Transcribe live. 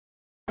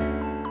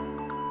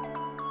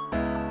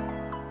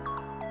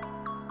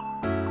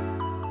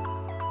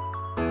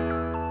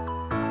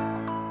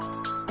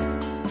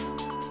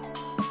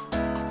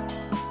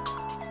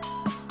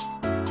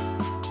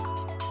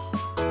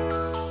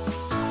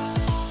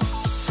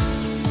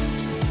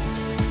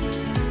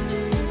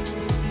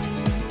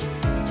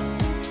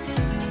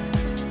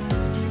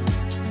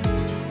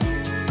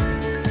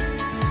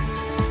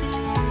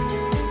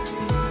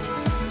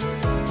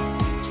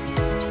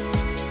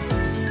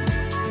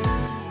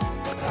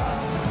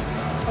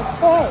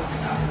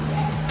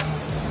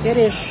It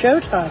is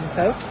showtime,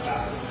 folks.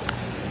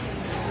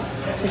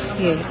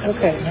 68.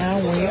 Okay, now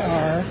we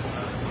are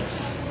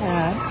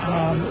at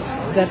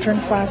veteran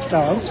class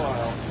dogs.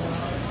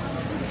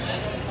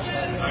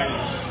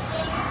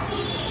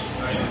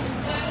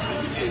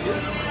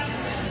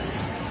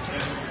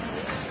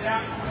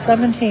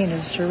 '17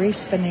 is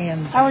Cerise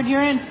Bonanza. Howard,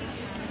 you're in.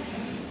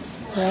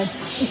 Red.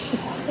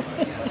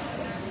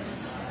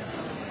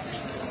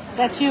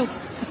 That's you.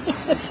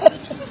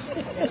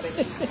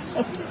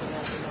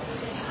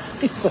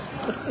 He's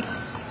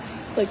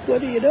like,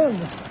 what are you doing?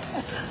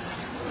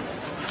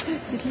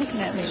 He's looking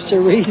at me.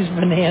 Cerise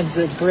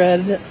Bonanza,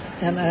 bred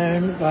and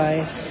owned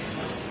by,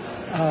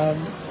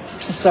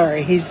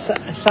 he's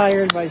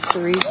sired by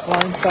Cerise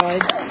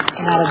Blindside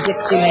and out of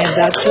Dixieland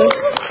Duchess.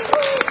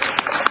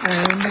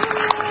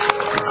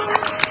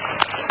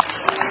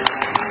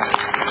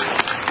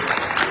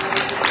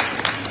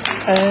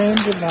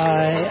 Owned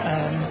by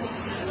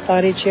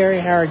Dorothy Cherry,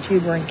 Howard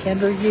Huber, and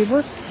Kendra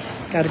Huber.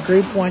 Got a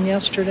group 1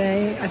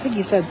 yesterday. I think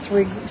he said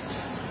three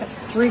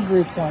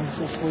group 1s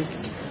this week.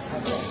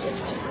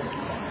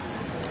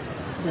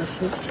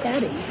 This is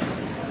Teddy.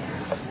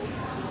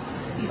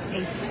 He's 8.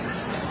 8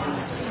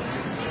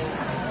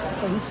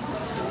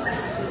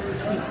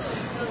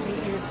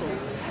 years old.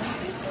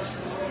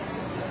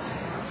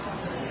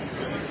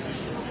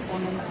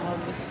 Born in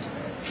August.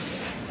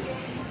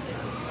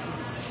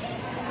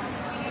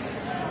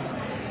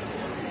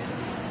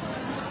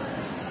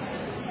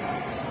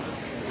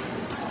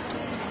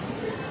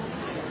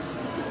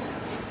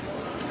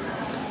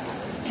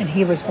 And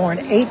he was born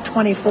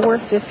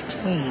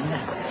 8/24/15.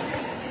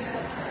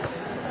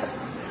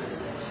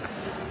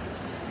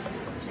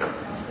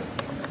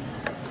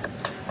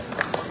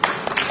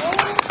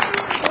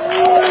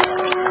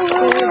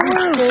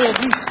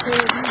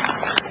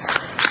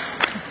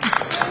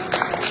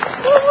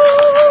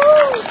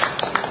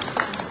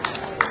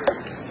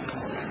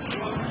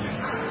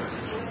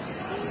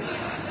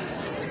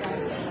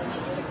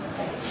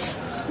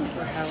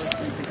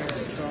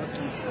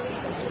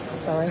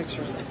 Sorry.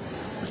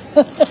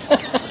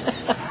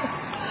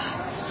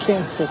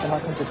 Can't stick him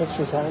up into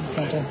pictures out of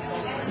something.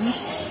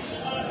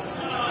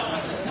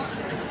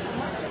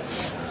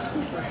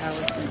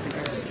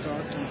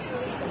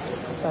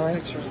 Sorry.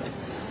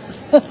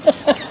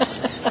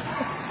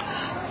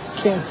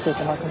 Can't stick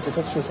him up into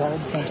pictures out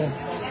of something.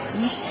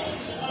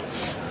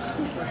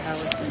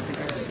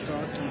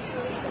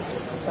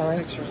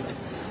 Sorry.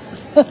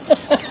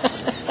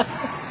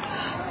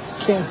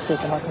 Can't stick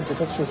him up into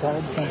pictures out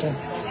of something.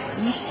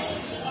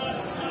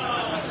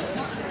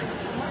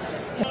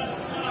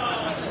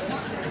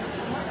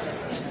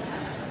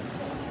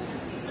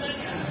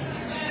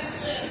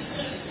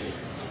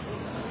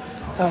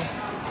 Oh,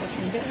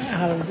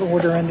 out of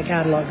order in the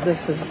catalog.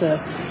 This is the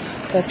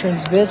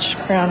Veterans Bitch,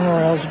 Crown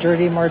Royals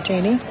Dirty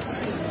Martini.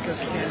 Go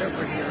stand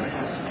over here.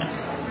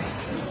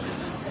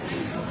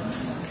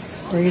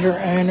 Breeder,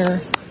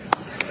 owner.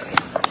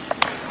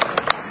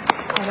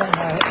 I don't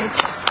know.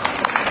 It's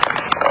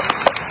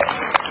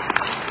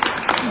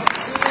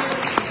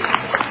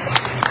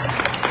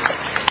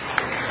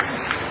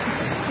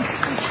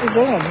what's she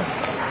doing?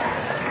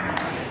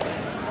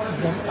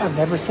 I've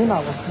never seen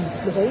all of these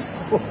behave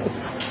before.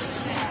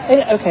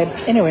 Okay,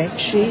 anyway,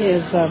 she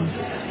is, I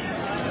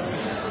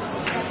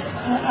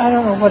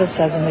don't know what it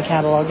says in the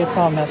catalog. It's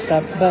all messed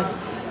up, but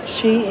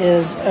she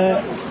is,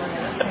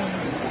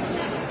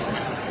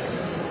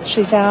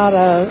 she's out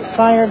of,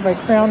 sired by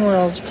Crown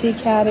Royals Tea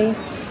Caddy,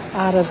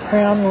 out of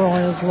Crown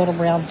Royals Little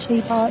Brown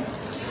Teapot,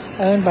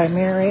 owned by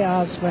Mary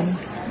Osmond,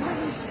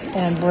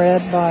 and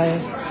bred by,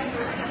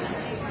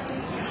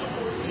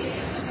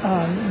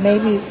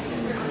 maybe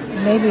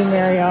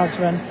Mary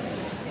Osmond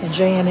and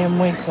J&M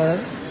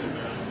Winkler.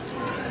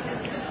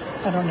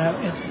 I don't know.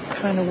 It's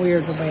kind of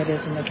weird the way it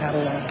is in the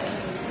catalog.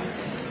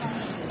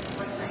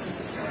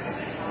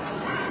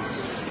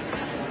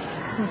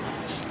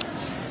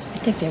 I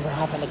think they were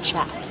having a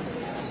chat.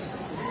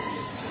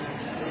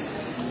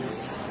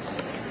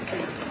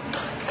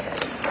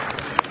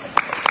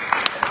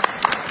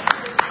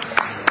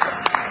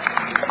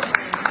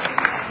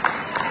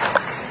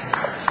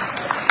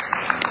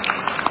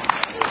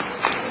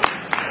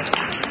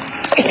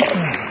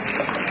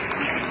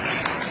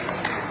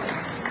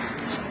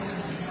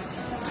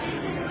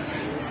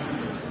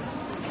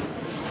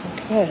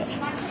 Okay.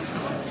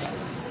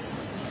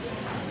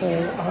 So,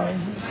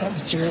 that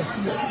was your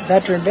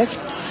veteran bitch.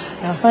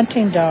 Now,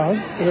 hunting dog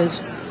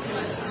is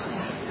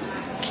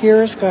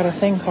Kira's got a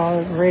thing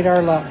called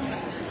Radar Love.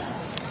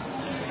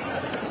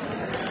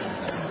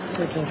 That's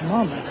with his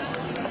mama.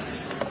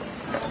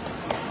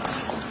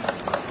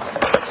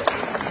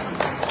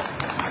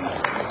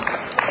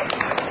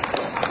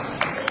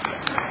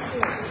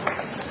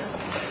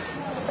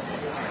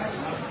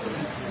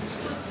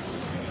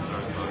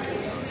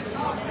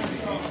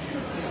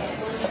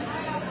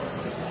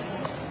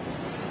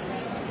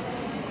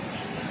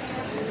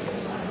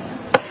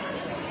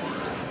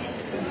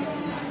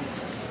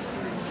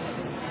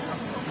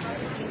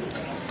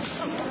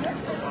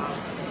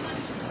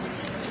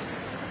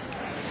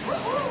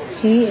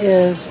 He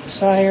is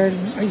sired,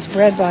 he's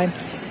bred by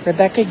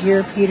Rebecca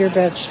Gear, Peter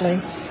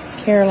Betchley,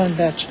 Carolyn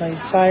Betchley,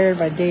 sired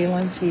by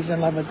Dalens. He's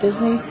in love with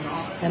Disney,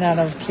 and out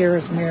of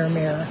Kira's Mirror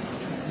Mirror.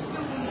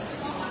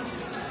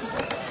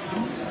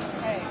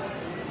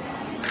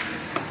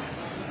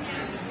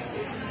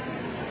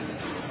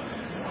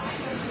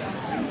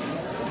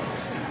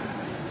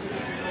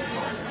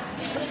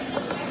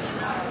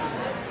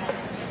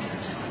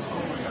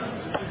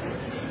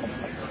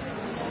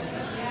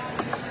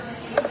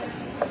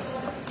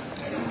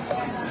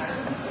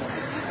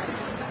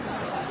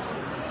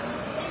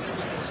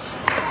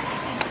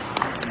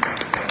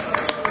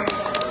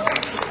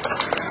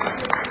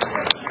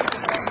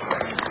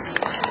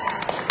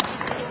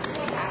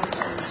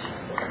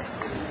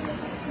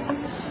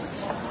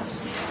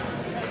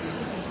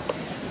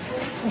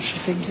 I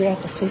should figure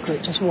out the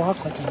secret. Just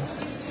walk with him.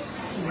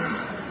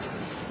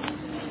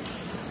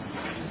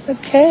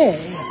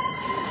 Okay.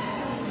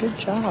 Good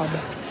job.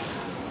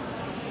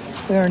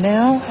 We are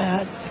now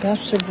at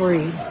Best of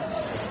Breed.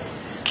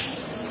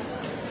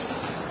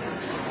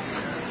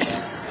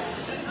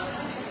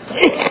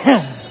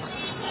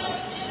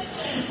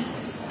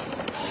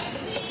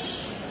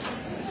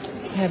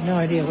 I have no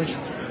idea which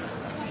one.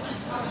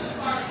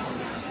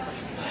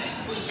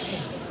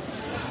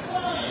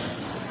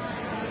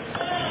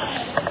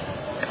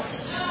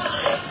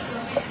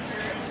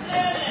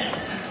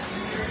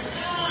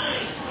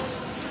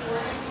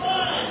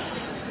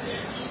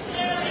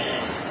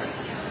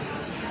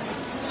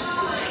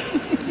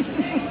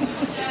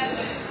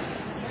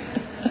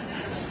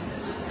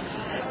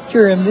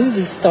 You're a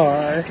movie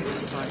star.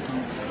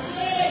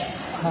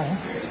 Huh?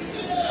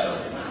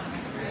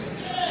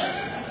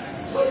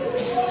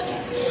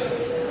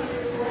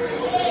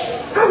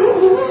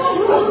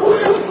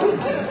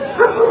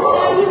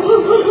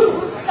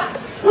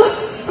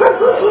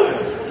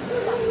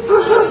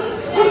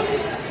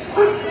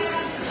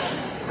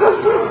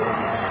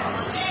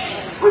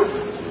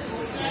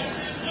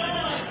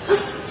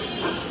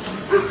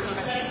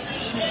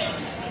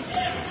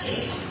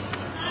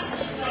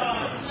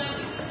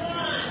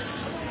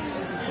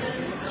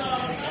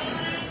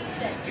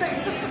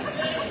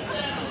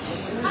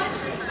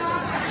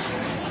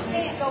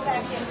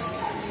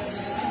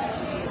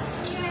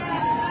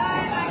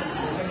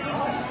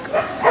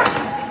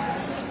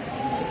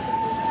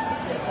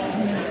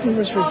 He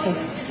was reported.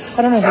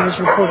 I don't know who was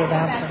reported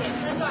absent.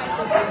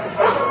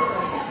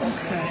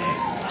 Okay.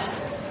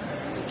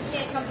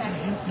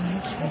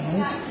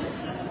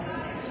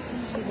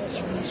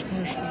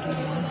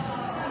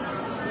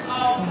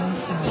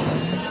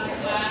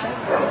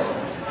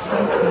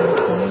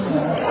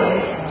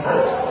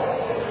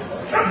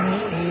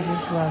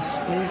 Is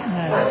Leslie.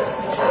 No.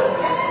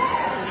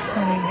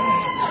 28.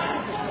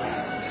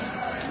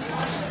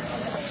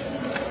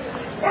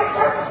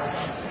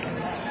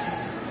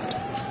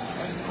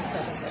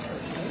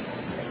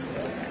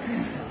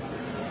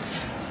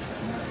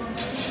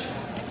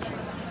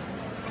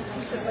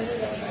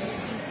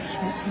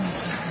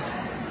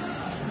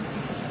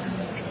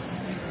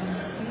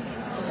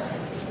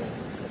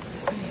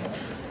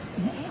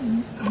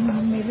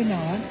 Maybe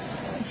not.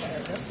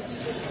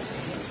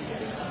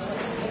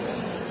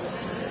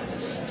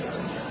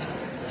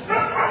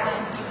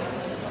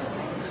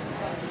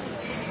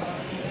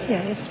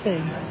 Yeah, it's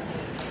big.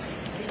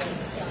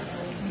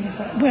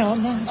 Well,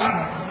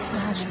 national.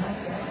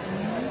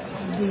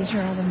 These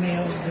are all the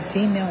males. The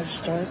females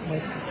start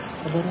with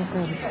the little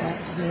girl that's got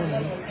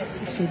Lily.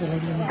 You see the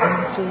lady in the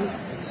green suit?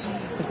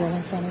 The girl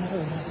in front of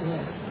her has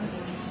Lily.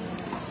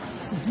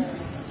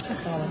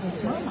 That's all of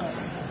his mama.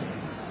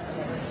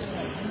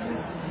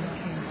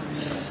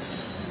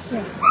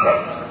 Yeah.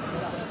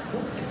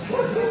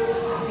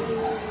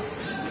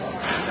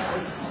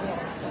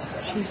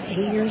 She's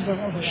 8 years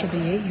old. She'll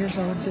be 8 years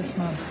old this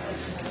month.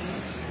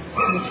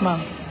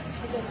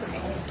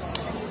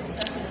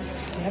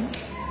 Yep.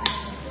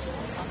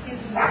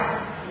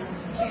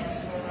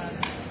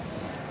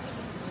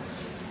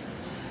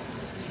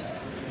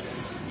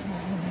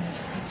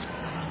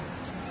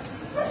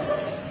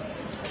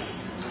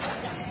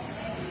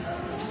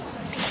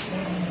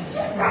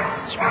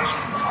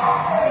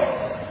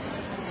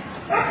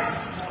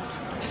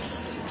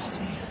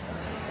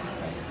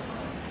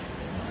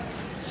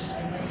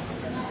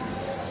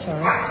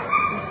 Sorry.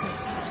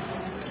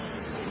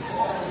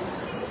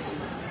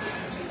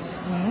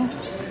 Well,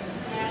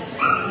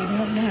 I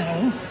don't know.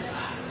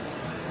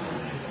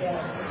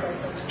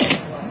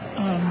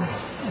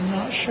 I'm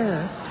not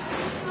sure.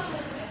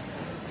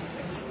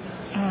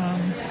 I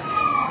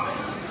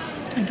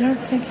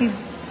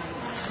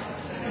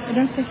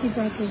don't think he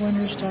brought the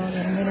winner's dog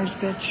and winner's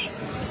bitch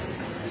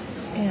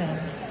in.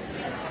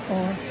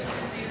 Or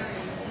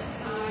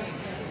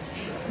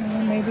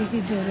maybe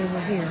he did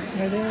over here.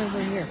 No, they're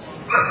over here.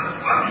 I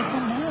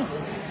don't know.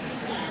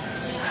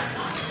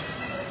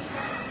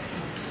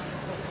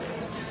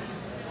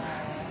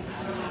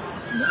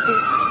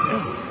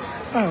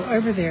 Oh,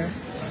 over there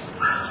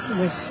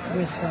with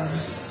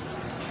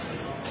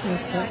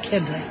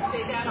Kendra.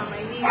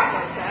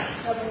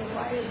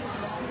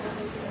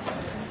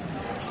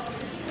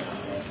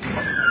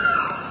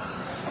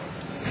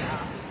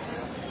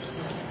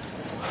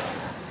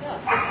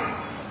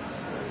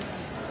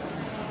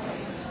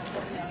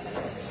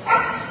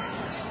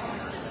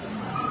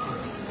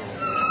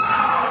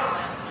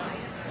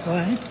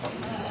 What?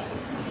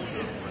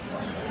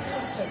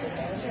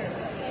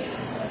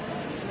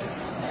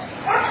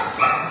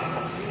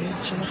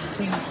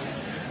 Okay,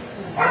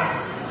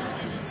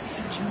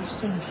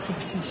 Justin is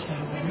 67.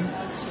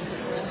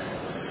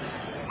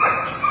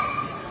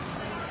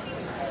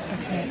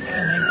 Okay,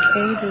 and then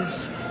Kate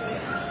is,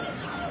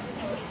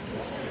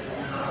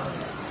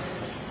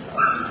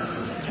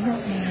 I don't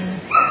know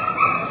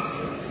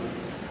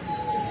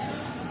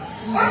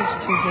who these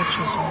two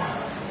bitches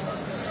are.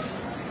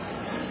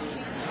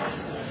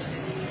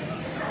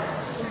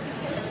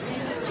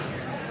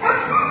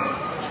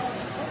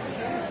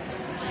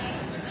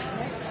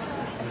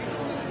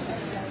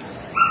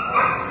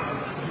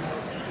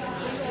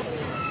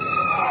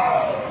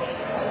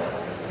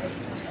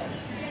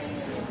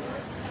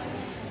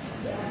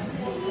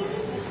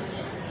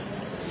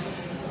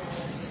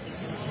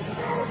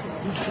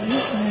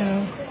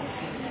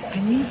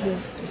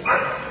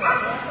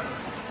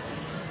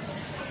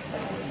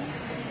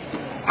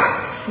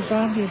 He's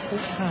obviously,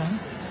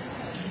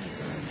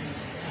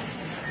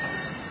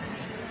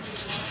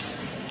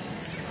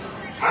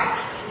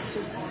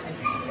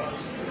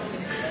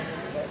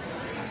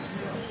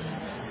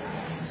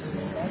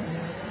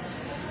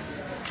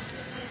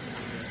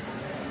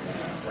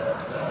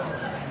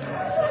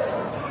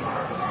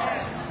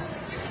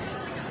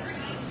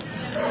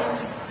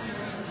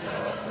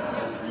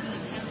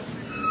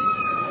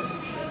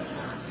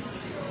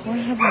 Well, I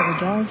have all the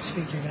dogs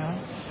figured out.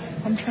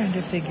 I'm trying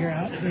to figure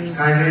out who.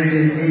 I need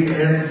the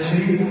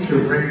EMT to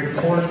ring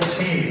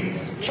 14.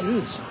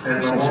 Jeez.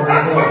 And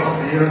Memorial Hall.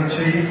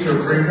 EMT to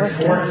ring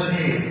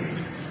 14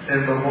 in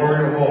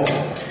Memorial Hall.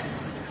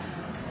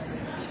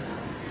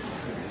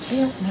 I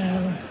don't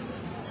know.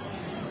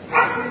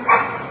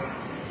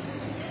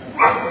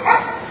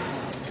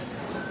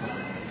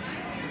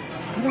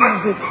 I don't know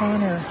who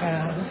Connor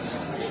has.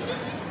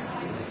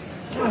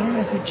 I don't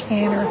know who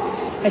Tanner.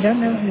 I don't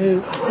know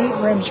who Pete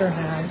Rimser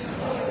has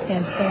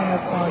and Tanner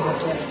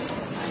Congleton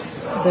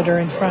that are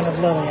in front of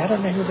Lily. I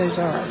don't know who those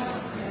are.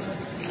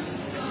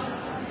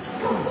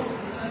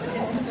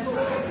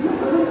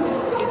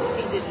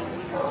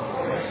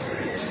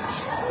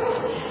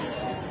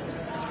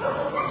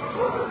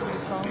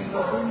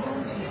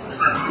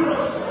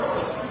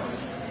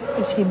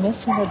 Is he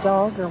missing a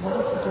dog or what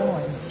is he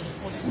doing?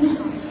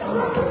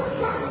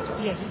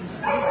 Yeah.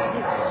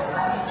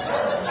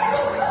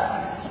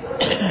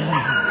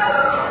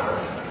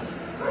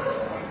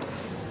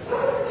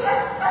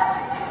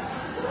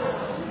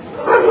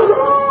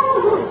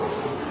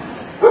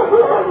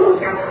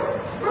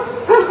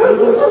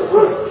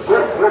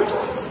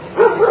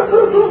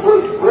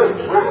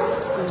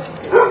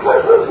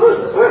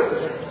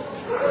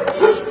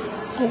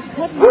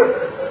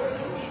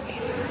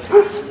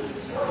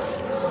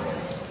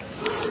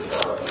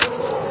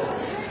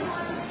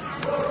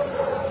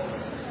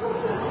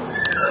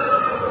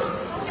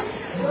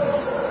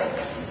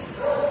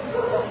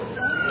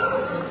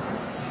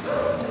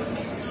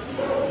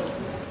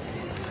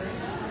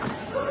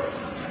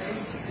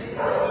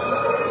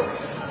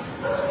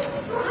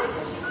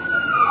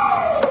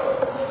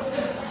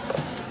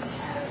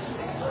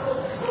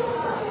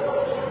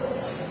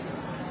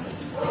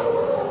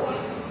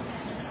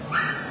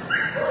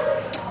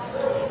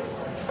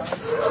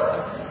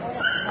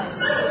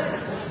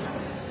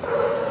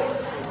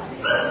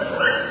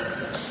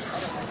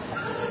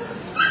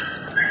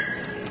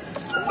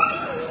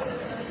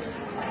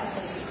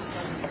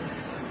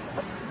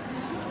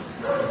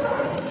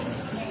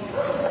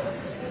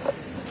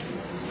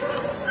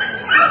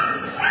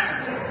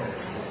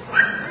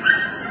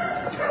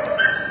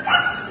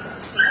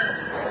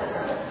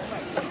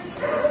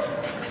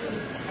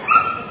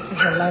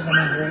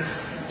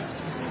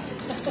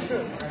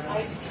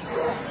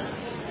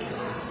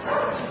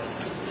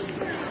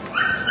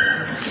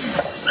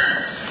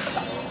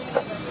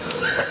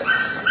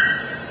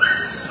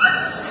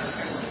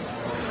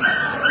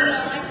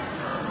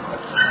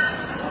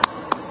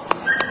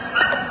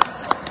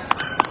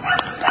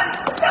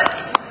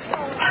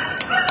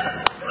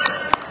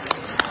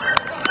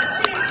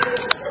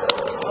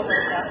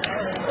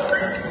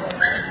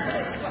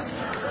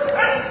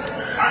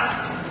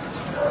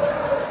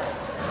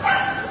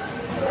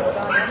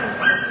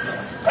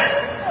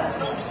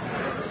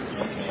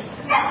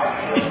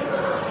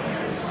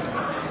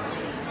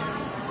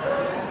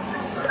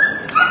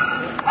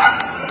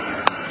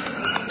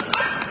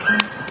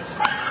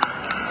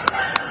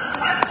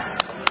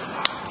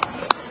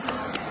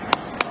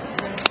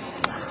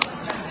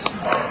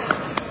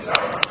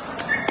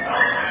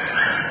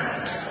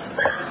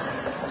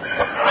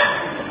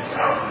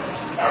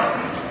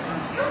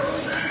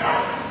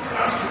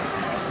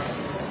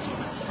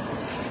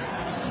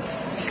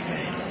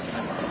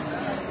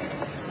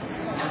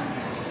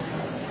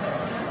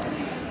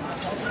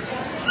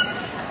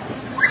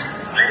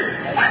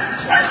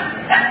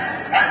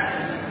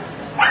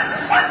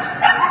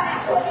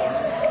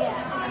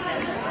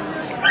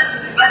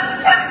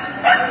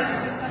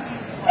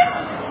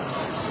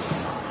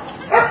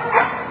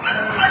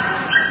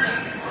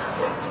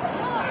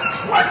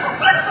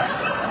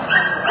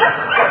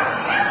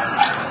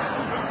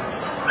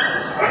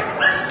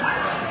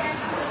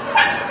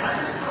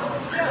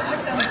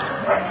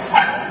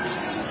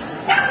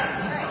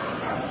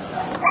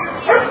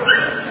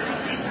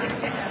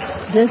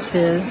 This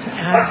is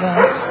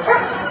Advent's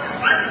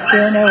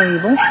Fear No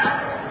Evil,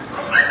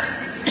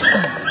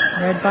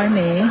 read by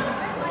me,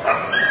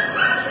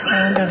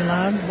 owned and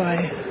loved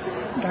by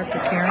Dr.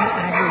 Karen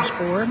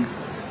Aggersford.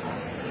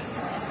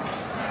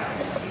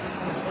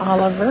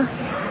 Oliver,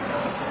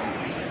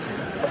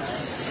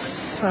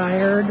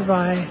 sired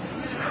by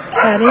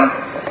Teddy,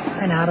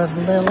 and out of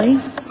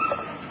Lily,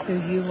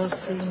 who you will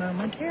see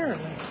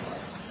momentarily.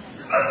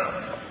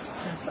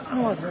 That's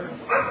Oliver.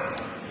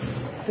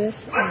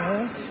 This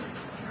is,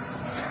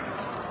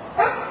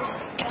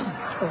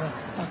 oh,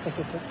 I'll take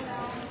a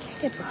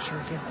picture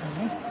of you for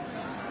me.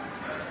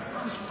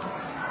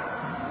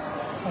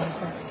 What is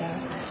that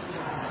staff?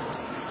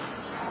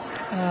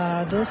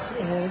 This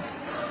is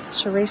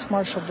Cerise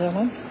Marshall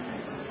Dillon,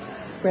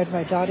 read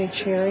by Dorothy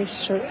Cherry,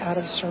 out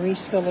of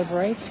Cerise Bill of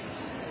Rights.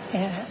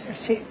 And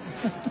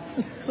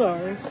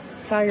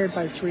sired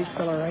by Cerise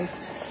Bill of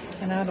Rights,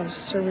 and out of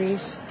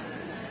Cerise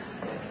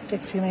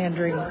Dixieland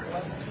Dreamer.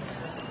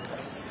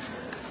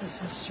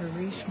 This is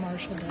Cerise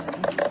Marshall Dillon.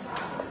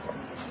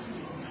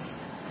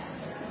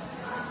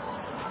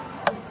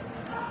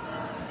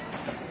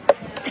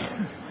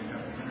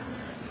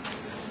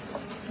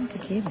 I don't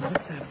think he even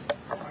looks at him.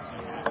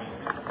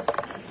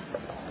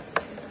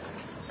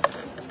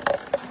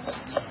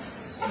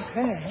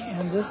 Okay,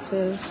 and this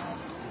is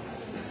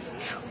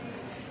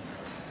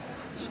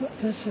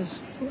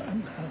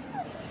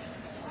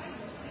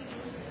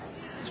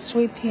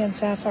Sweet Pea and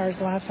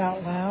Sapphire's Laugh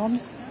Out Loud,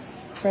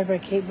 read by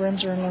Kate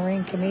Brimser and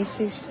Lorraine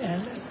Camises,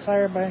 and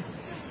sired by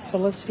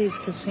Felicity's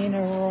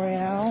Casino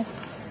Royale,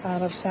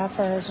 out of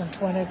Sapphires and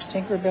Twin Oaks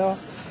Tinkerbell,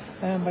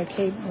 owned by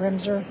Kate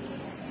Brimser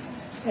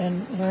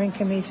and Lorraine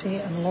Camisi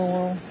and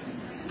Laurel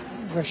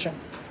Grisham,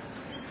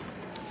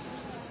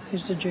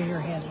 who's the junior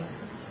handler.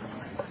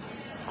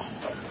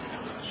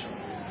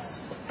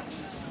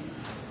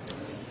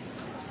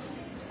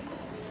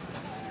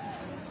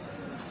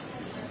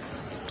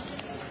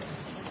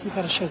 You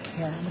gotta show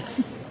Karen.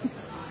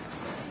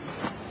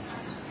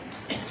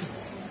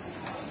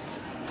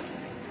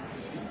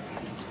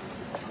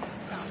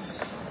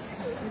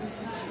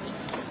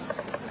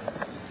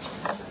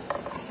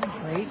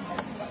 Great.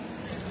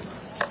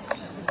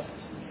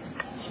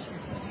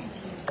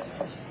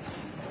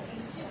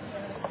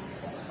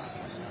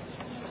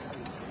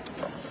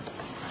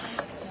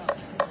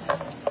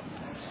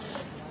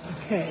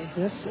 Okay,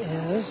 this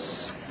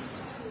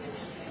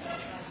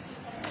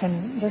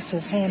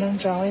is Hannah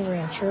Jolly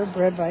Rancher,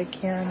 bred by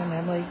Karen and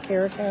Emily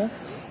Carrico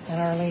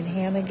and Arlene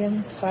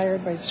Hannigan,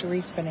 sired by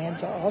Cerise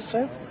Bonanza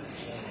also,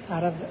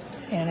 out of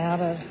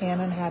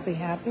Hannah Happy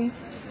Happy,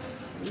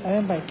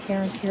 owned by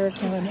Karen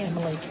Carrico and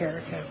Emily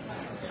Carrico.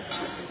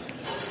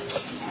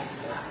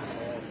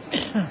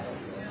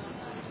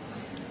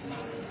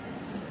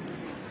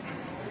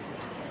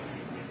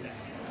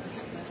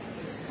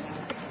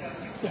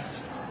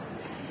 Yes.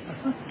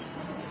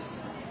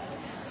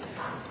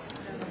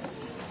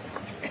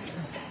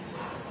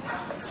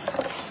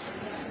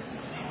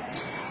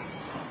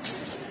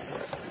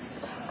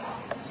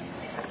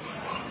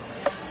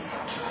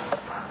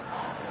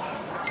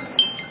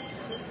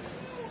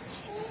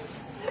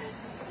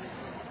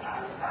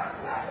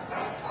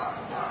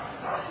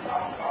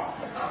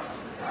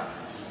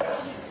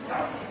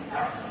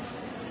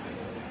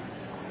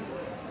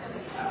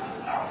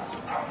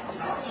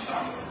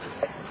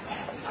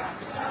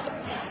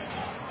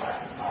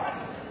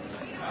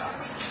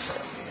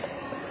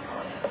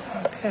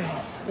 Okay,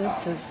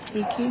 this is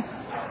Tiki,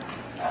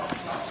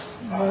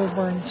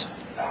 Woburn's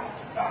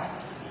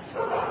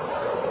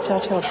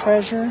Telltale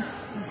Treasure,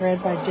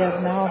 read by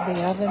Deb Maltby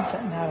Evans,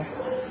 and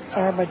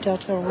sired by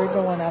Telltale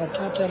Regal, and out of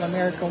Telltale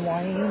America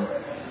Wayne,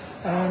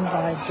 owned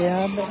by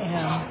Deb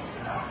and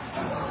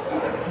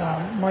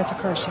Martha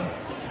Carson.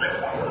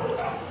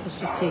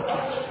 This is Tiki.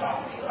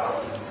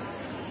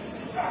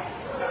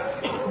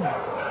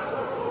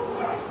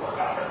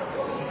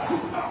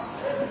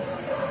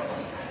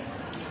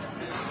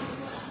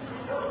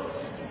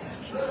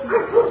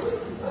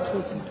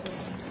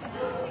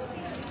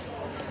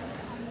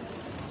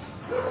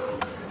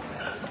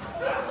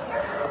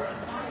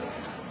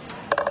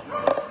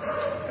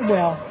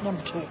 Well,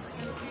 number 2, I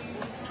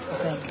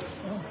think.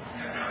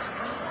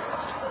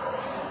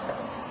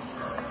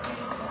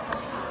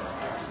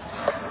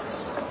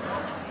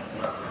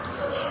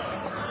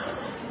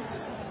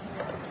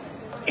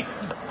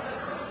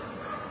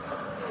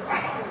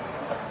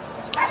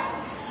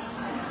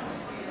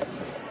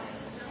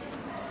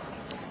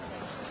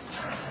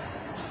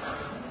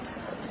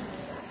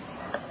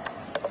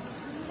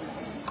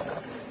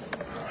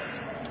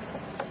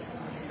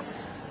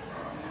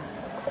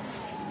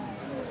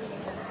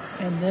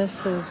 And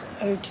this is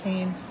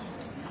 0-Teen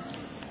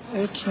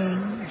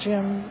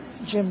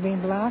Jim Beam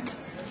Black,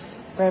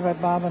 read by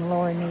Bob and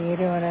Lori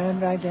Nieto and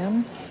owned by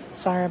them,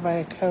 sired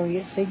by Coyote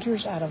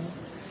Figures, out of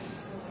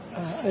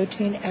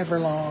 0-Teen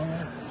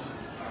Everlong.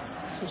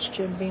 This is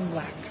Jim Beam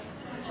Black.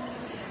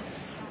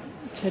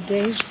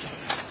 Today's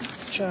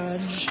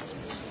judge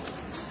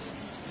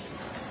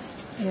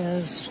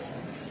is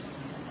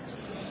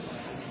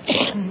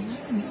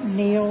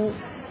Neil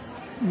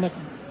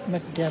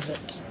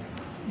McDevitt.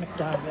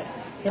 McDivitt.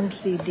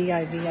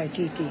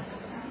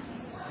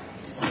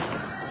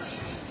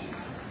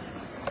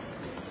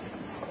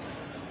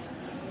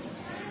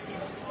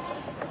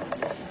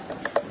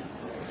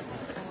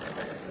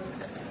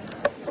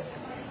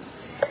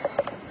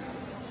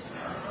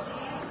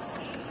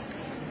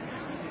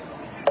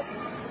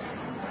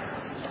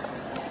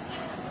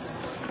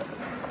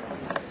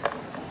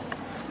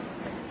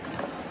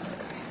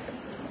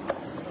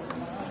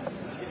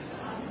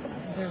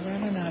 They're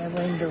running out of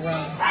room to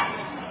run.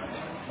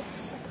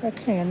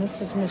 Okay, and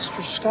this is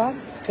Mr. Scott,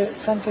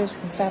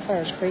 Suncoast and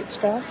Sapphire's Great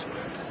Scott.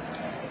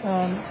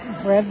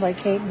 Bred by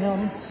Kate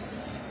Milne,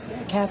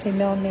 Kathy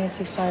Milne,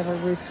 Nancy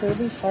Siler, Ruth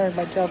Kirby, sired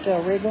by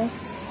Telltale Regal,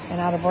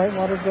 and out of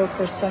Brightwater,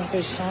 Gilchrist,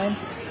 Suncoast Time,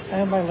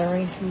 owned by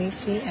Lorraine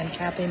Camisi and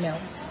Kathy Milne.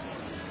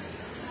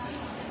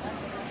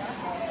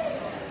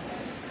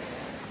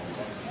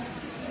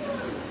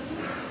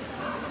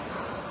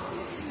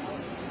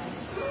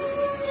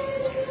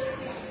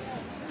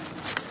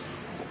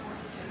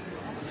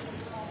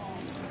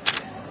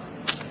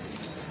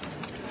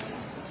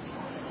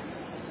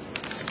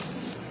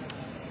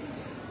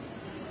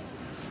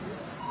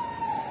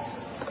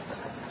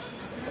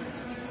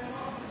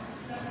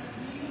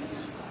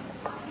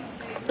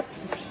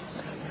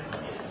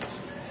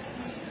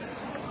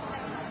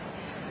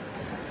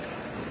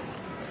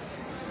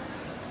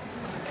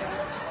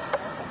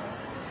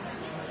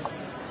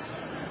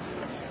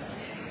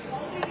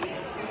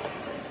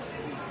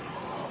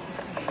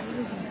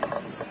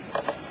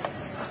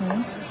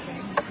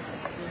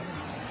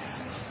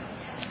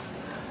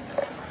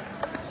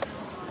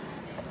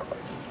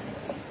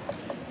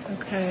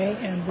 Okay,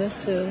 and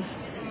this is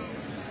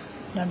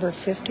number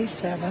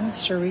 57,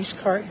 Cerise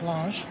Carte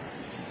Blanche,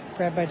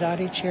 bred by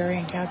Dorothy Cherry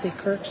and Kathy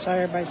Kirk,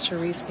 sired by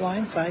Cerise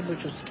Blindside,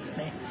 which was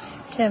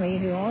Timmy,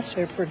 who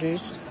also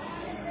produced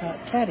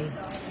Teddy.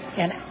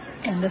 And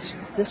this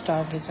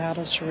dog is out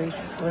of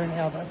Cerise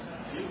Brunhilde,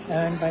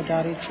 owned by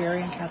Dorothy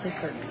Cherry and Kathy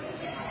Kirk.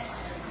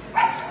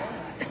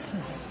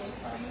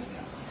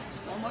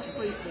 Almost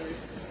please, sir.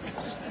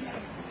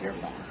 You're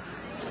fine.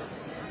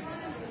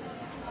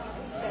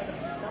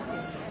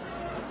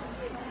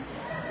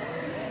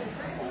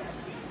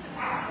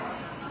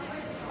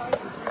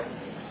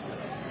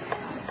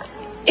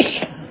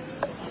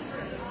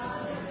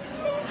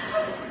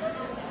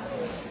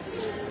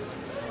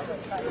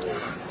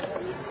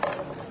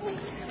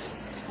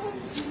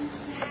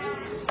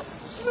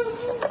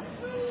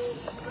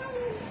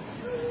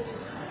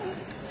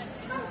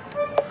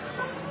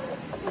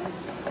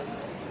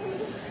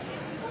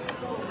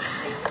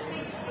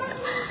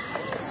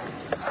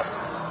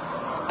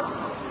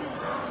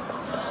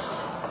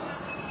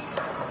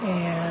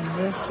 And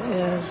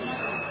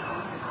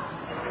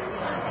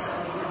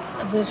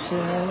this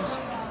is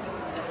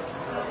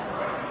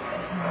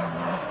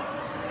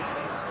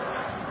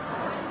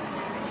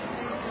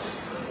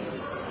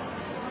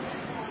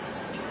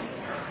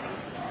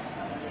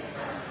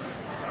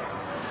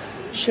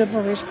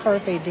Chivalry's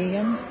Carpe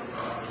Diem,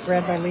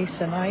 bred by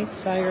Lisa Knight,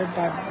 sired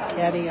by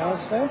Teddy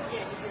also,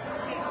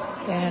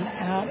 and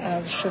out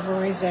of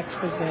Chivalry's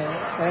Expose,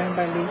 owned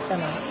by Lisa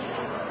Knight.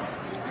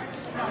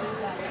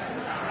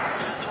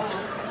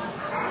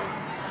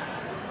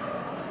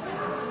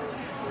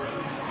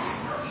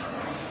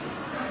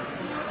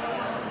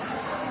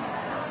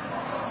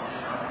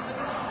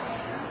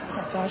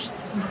 Gosh,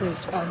 some of those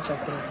dogs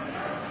up there.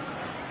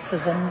 This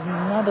is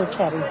another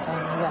Teddy song,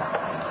 yeah.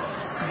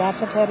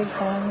 That's a Teddy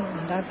song,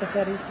 and that's a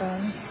Teddy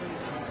song.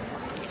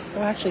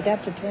 Well, actually,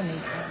 that's a Timmy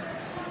song.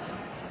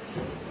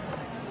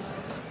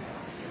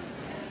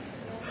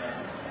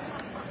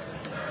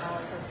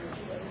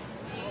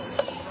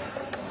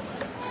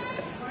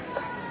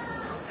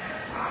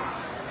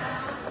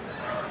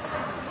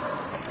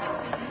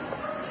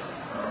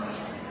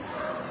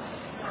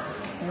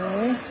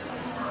 Okay.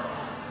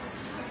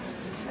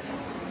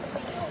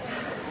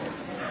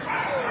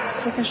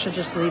 I think I should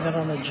just leave it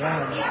on the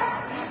judge.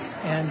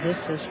 And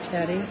this is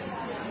Teddy.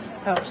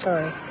 Oh,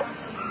 sorry.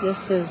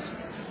 This is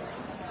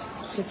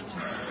 60.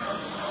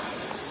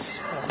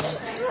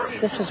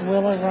 This is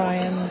Willow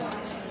Ryan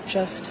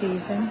Just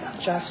Teasing,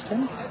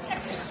 Justin.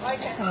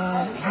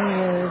 He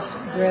is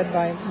bred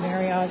by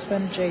Mary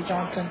Osmond, Jay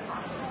Johnson,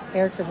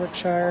 Erica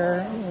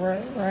Brookshire,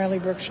 Riley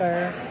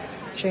Brookshire,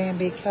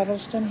 J&B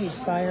Kettleston. He's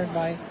sired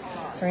by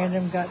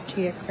Random Gut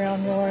Tia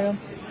Crown Royal,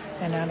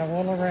 and out of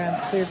Willow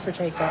Ryan's cleared for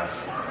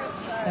takeoff.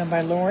 And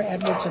by Laura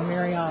Edwards and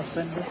Mary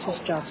Osmond. This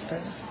is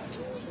Justin.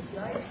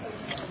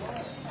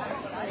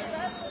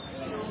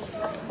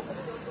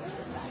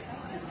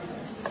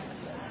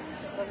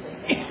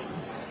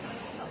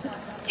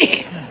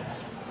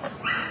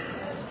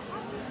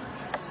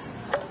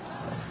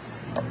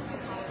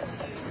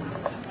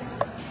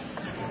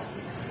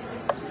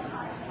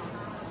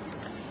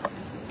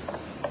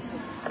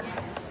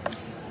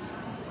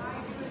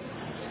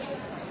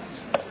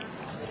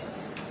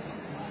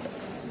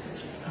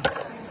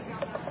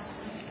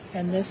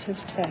 And this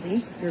is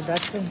Teddy, your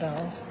veteran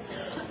dog.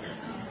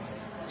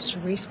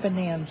 Cerise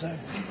Bonanza,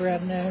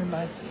 bred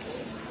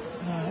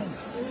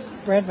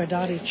by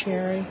Dorothy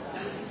Cherry,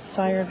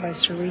 sired by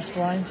Cerise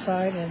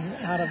Blindside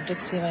and out of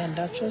Dixieland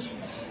Duchess,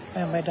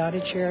 owned by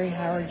Dorothy Cherry,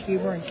 Howard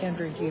Huber, and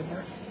Kendra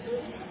Huber.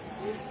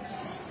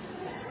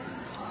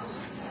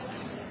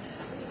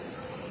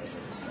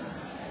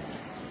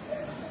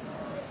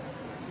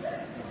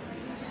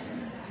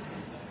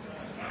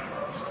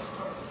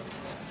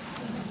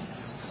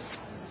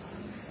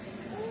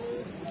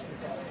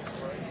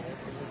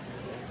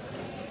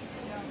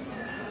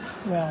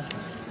 Well,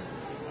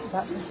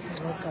 that was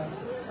the look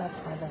of,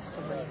 that's my best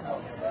of read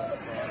dog.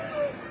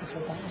 I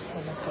said that was the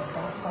look of,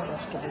 that's my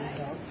best of read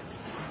dog.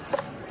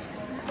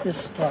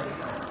 This is Teddy.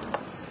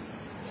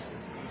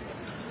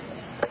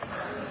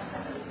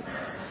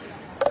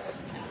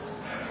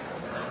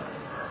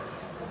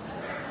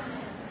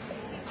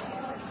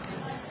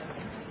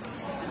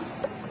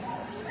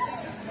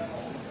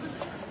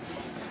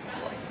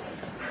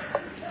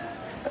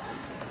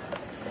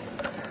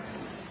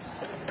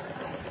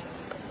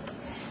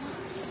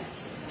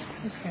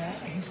 Okay,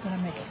 he's going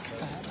to make it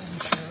cut, I'm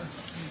sure.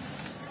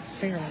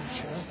 Fairly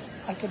sure.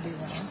 I could be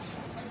wrong.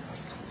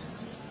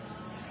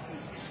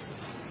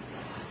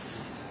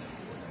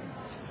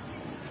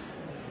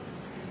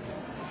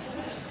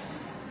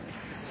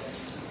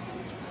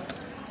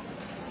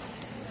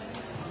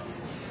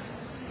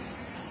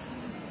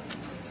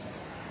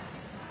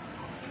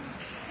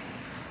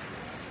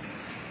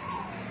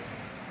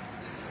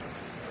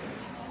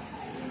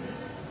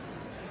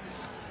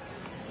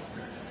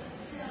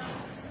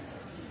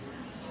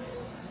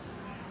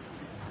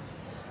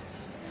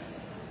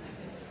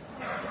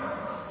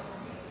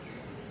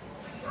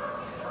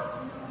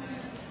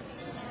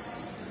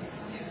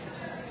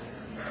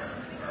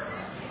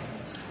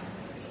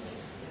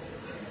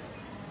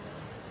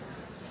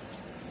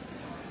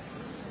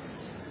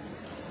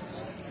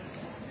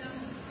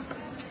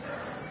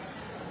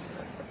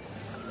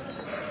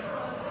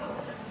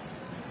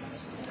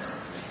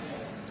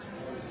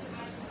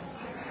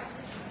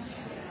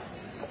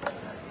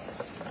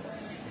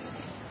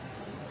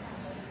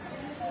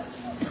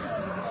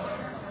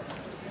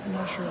 I'm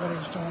not sure what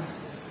he's doing.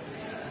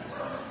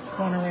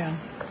 Going around.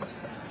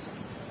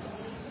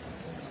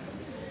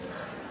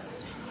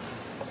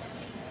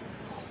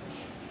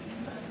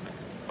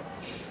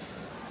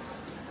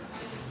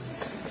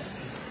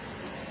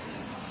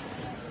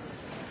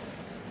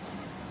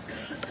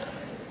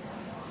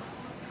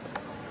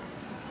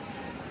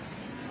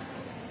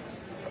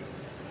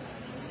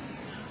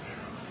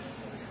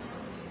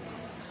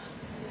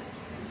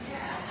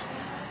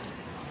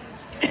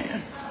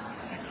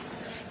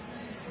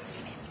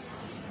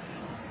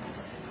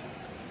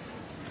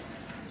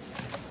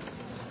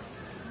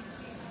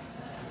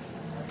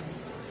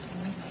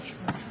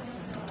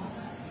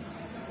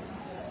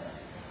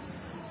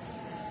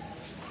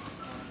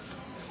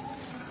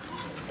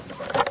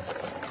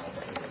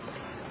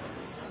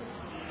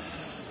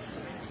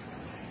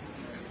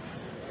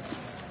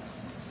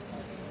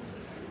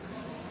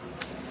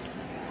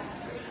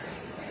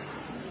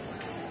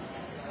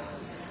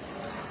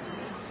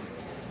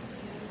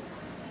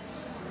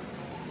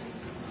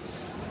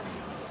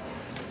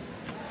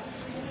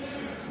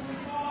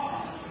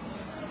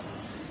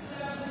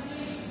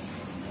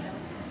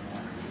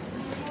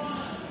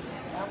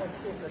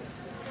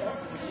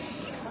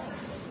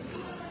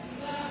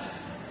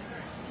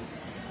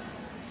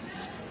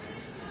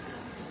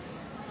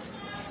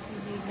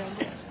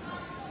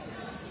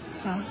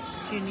 Huh?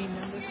 Do you need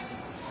numbers?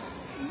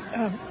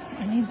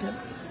 I need the,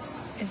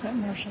 is that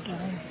Marshall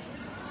Dillon?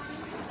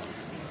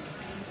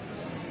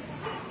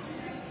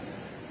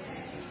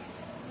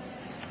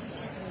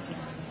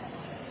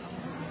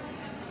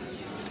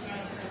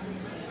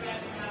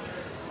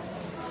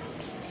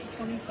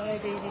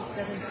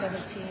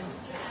 $25.87.17.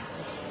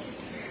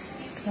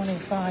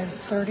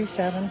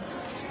 25.37.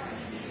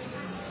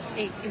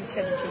 8 and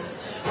 17.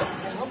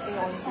 I hope they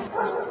all.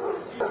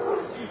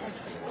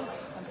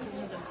 I'm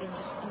seeing them in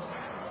just.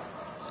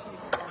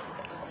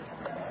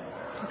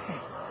 Okay.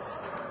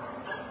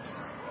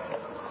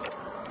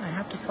 I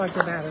have to plug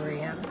the battery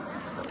in.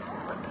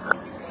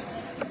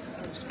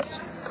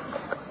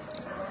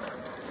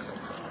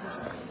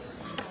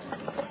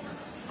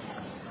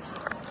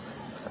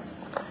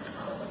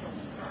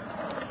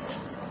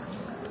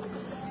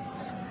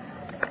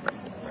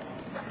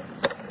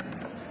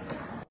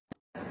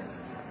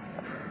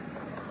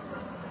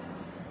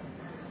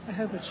 I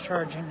hope it's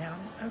charging now.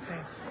 Okay.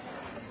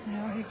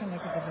 Now you can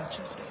look at the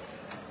Duchess.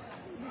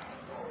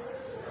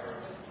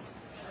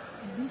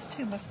 These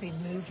two must be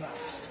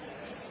move-ups.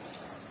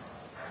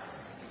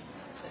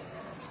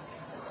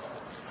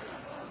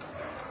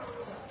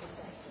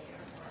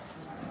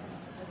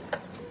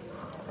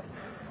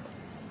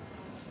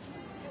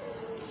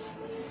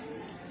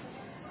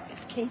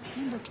 Is Kate's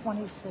number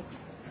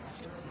 26?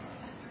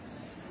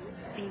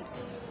 8.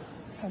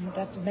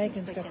 That's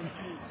Megan's Like got an the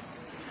 8.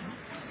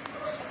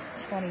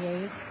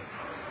 28.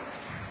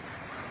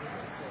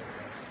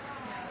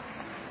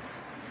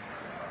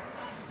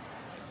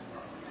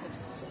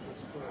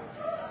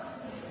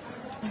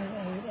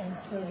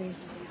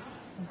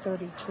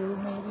 32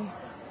 maybe.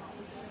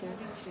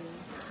 32.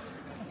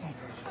 Okay.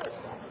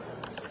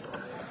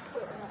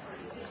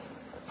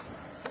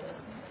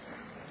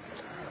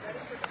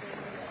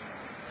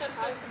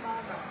 How's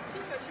Mama?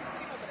 She's good. She's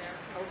sitting over there.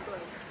 Oh,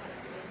 good.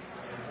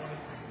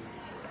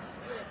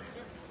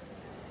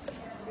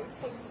 It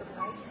tastes so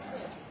nice.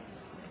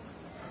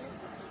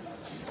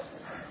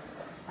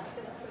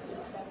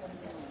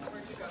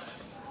 Where'd you go?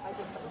 I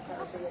just have a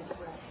Caribbean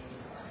Express.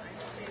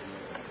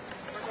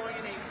 We're going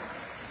in April.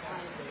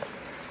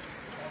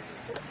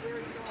 Where are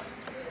you going?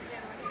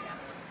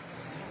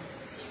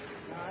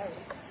 Nice.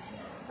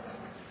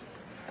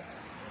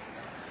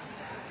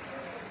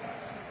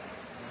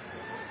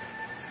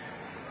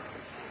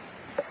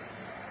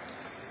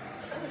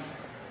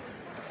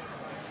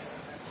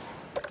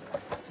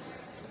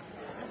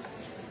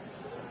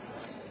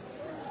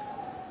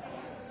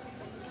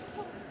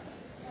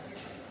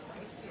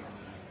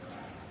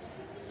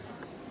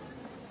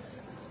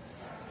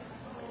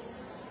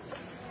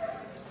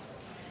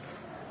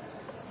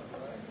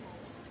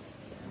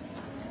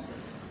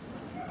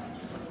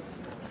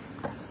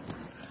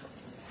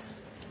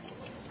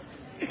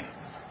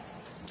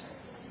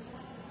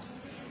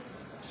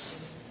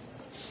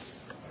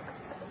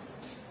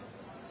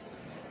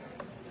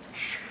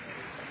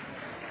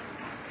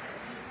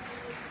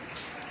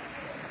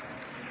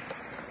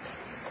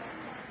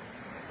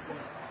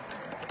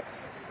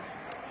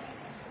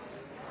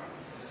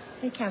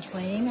 Hey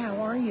Kathleen, how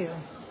are you?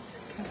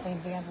 Kathleen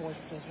Van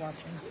Voice is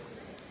watching.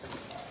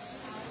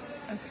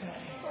 Okay.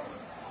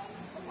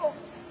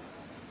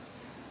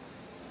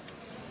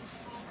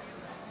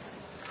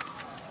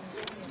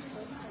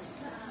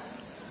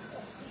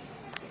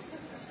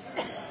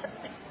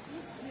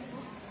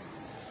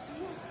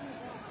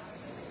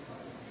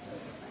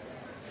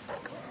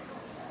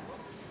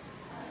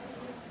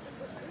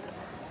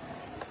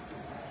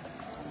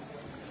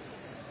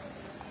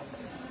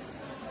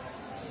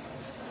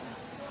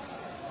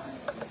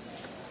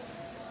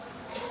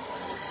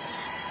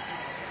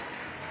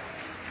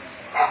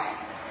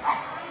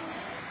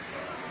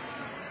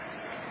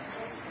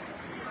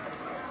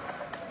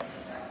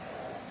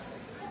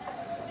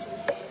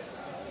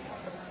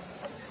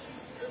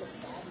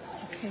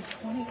 Okay,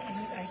 28.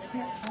 I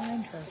can't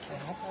find her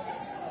tab.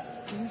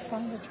 Do you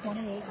find the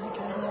 28 in the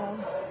catalog?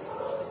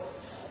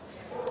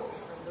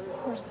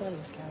 Where's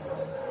Betty's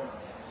catalog?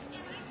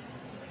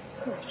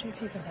 Here, see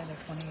if you can find the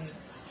 28.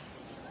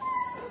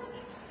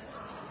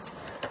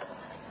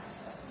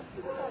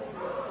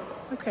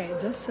 Okay,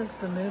 this is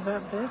the Move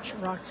Up Bitch,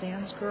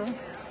 Roxanne's girl,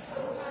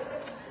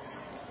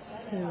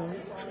 who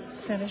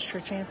finished her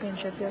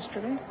championship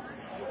yesterday.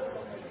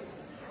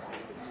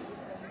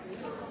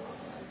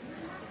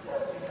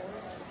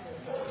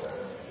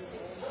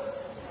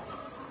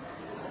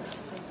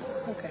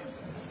 Okay.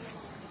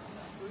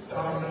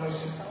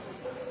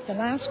 The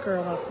last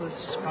girl up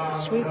was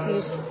Sweet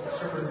Pea's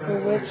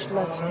The Witch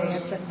Let's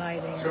Dance at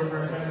Night.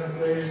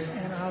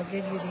 And I'll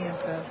give you the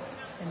info.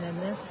 And then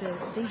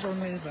these are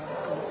Move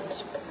Up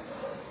girls.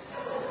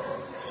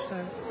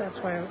 So that's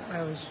why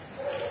I was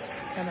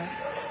kind of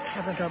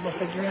having trouble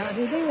figuring out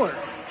who they were.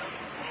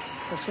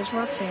 This is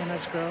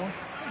Roxanna's girl,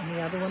 and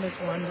the other one is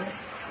one that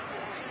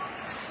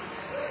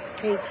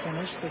Kate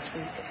finished this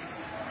week.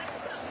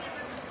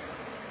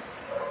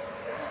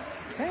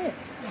 Okay,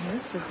 and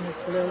this is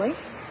Miss Lily.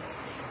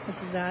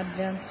 This is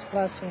Advent's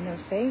Blessing of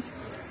Faith,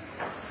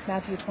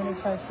 Matthew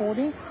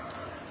 25:40,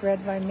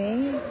 read by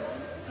me,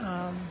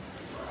 and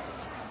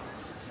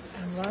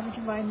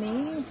loved by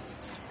me,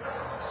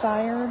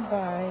 sired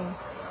by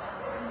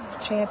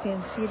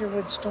Champion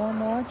Cedarwood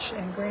Stormwatch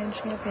and Grand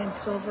Champion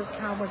Silver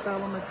Cowboys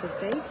Elements of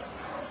Faith.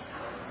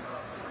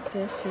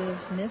 This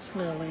is Miss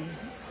Lily,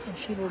 and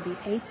she will be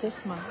 8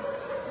 this month.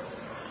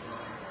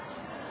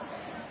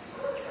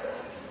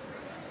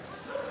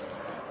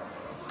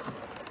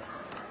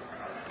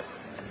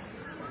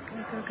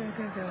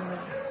 Go.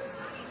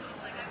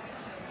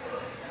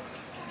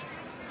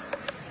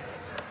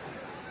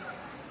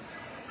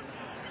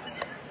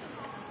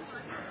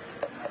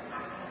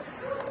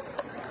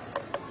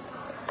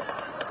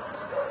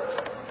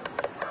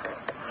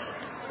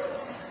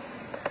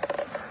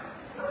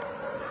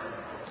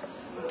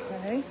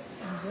 Okay,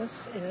 and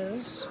this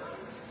is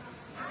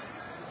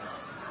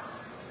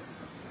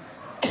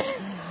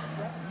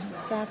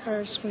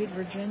Sapphire Sweet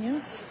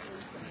Virginia,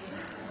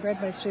 bred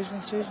by Susan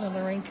and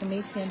Lorraine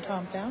Camisi and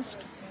Tom Faust,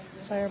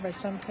 sired by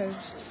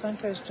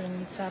Suncoast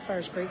and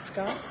Sapphire's Great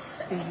Scott,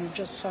 who you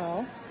just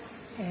saw,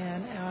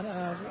 and out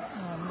of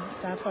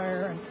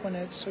Sapphire and Twin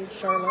Oaks Sweet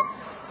Charlotte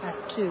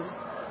Act 2,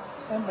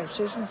 owned by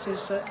Susan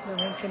Sousa,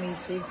 Lorraine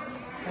Camisi,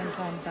 and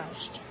Tom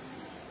Faust.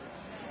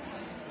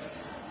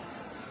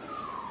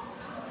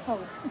 Oh,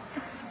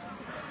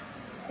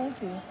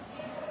 thank you,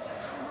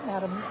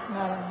 Madam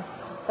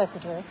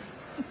Secretary.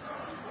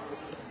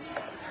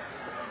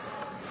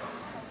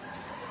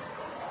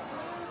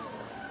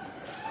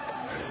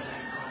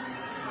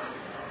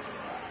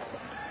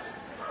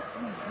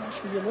 How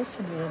should you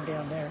listen to him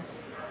down there?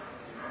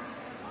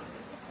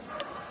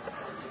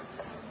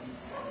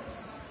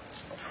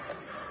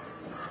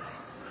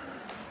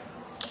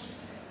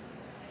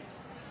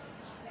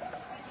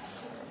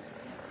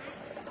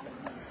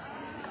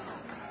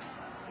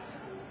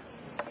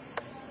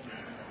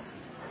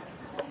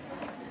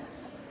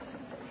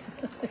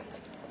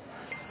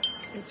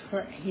 It's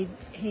for he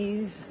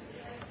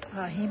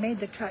made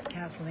the cut,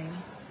 Kathleen.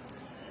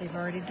 They've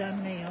already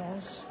done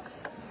nails,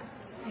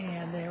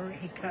 and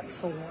he cut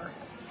 4.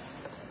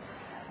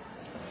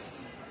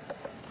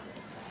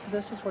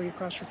 This is where you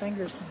cross your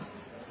fingers and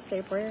say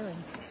a prayer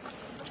and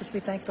just be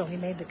thankful he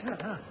made the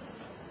cut, huh?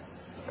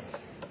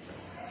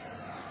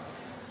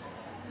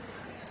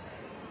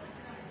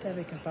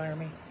 Debbie can fire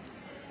me.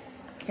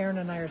 Karen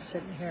and I are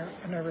sitting here,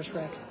 a nervous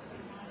wreck.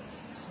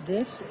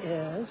 This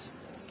is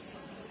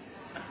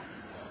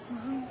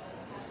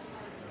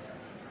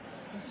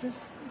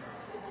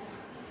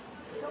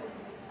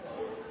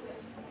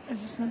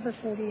this number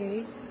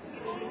 48?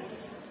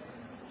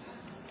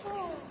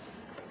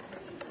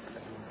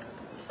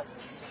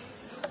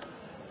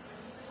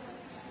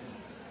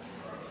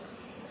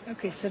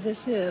 Okay, so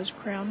this is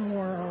Crown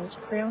Royals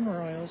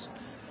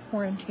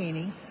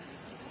Quarantini,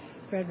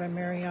 read by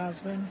Mary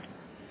Osmond,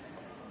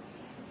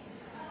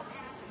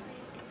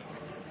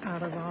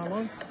 out of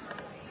Olive,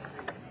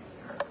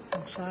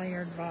 and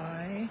sired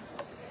by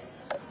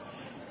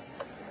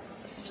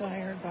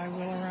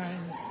Will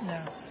Orion's,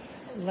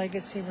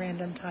 Legacy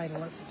Random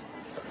Titleist.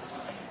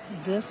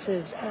 This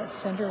is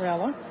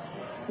Cinderella,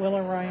 Will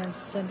Orion's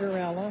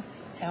Cinderella.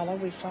 Ella,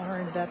 we saw her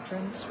in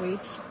Veteran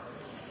Sweeps.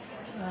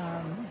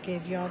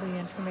 Gave you all the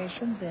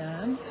information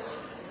then.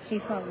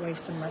 He's not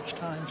wasting much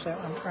time, so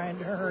I'm trying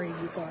to hurry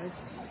you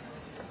guys.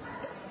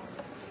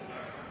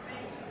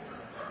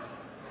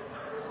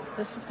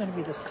 This is going to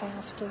be the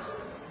fastest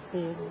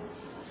big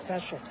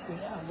specialty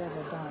I've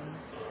ever done.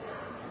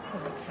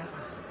 Holy cow.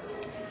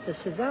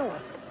 This is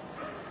Ella.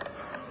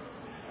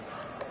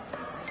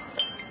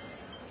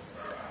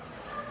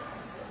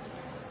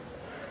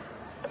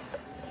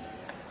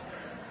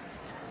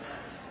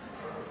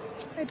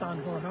 Hi,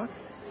 Don Horhawk.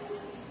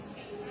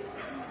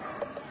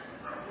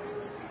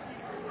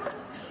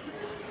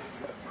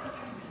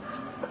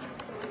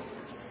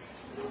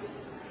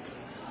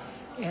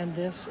 And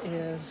this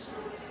is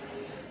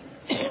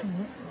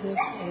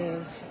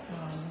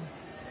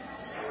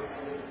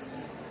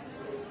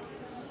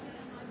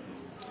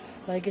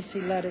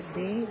Legacy Let It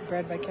Be,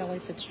 bred by Kelly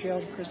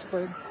Fitzgerald, Chris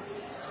Bird,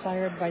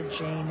 sired by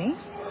Jamie.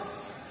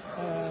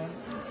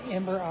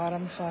 Ember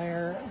Autumn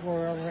Fire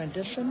Royal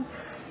Rendition,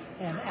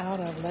 and out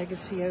of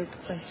Legacy Oak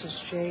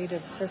Princess Jade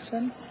of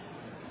Christen,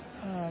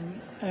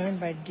 owned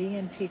by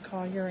D&P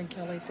Collier and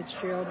Kelly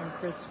Fitzgerald and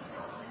Chris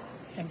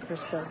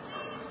Bird.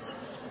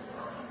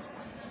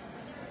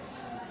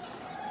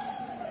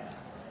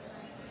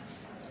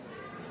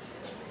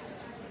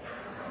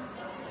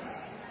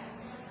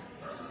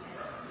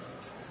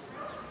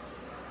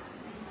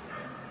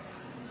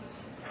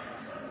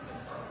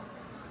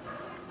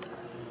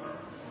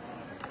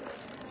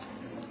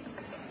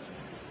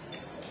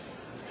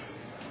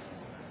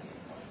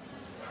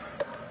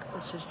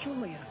 This is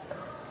Julia.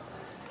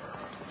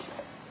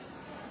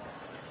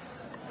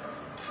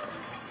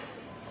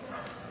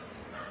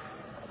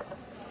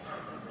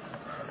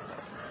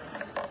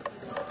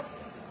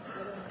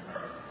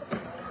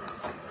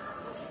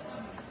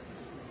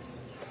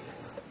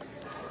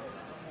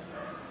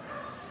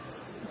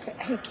 Okay,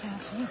 hey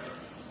Kathy,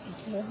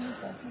 if Lily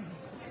doesn't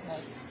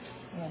like,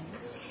 and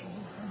she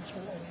turns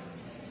her over,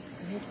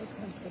 you take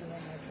her and put her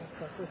on my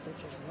truck with her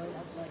just right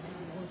outside the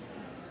door.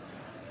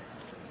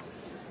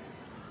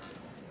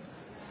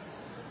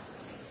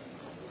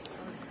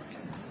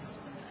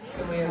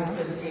 Can we have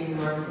Christine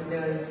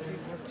Martinez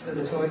to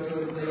the toy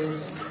group, please?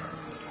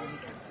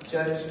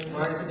 Judge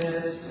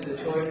Martinez to the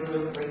toy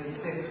group, bring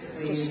 6,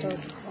 please.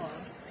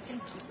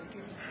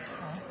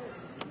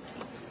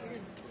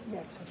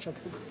 Yeah, such a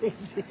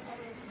busy.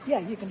 Yeah,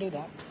 you can do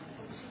that.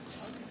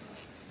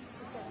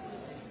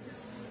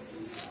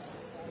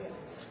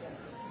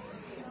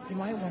 You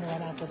might want to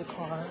run out to the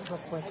car real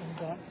quick and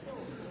get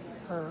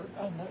her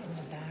in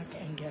the back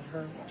and get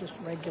her just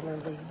regular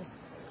lead.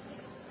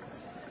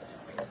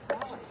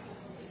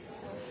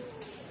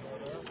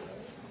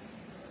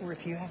 Or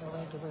if you have a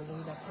regular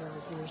lead up there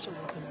with yours that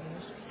you can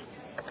use.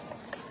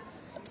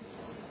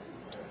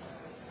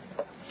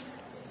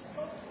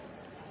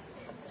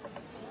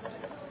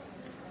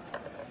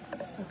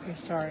 Okay,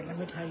 sorry, let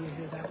me tell you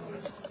who that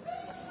was.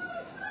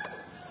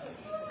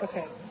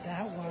 Okay,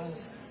 that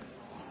was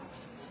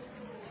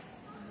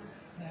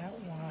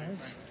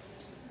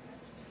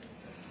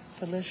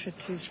Felicia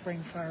 2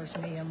 Springfire's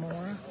Mia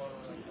Moore.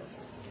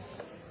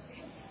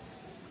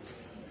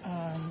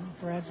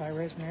 Bred by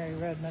Rosemary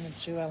Redmond and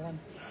Sue Ellen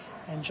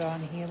and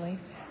John Healy.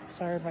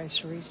 Sired by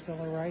Cerise Bill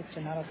of Rights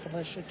and out of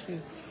Felicia 2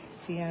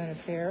 Fiona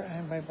Fair,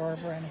 owned by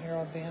Barbara and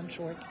Harold Van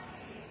Schort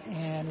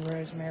and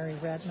Rosemary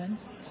Redmond.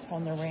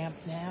 On the ramp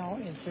now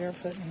is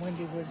Barefoot and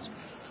Windy Woods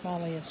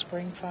Molly of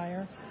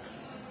Springfire,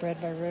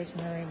 bred by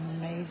Rosemary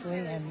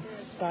Maisley and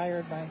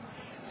sired by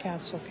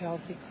Castle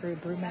Celtic Crew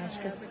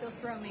Brewmaster. Yeah, but they'll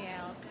throw me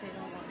out. They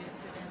don't want me to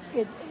sit in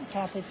it. It's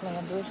Kathy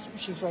Flanders.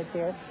 She's right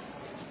there.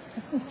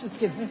 Just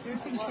kidding.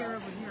 There's a chair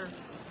over here.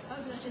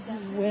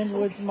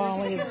 Windwoods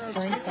Molly of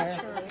Springfire.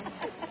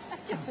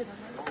 You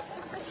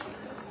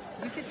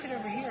can sit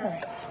over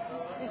here.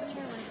 There's a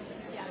chair right over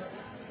there. Yeah.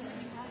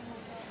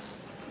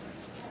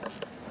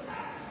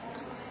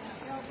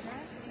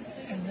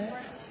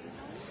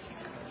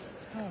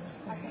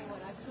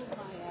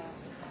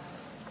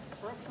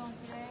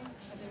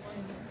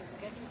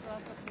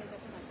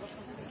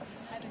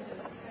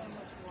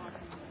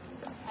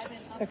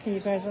 Okay, you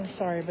guys, I'm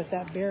sorry, but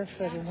that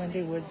barefooted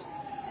Wendy Woods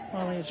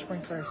Molly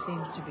Sprinkler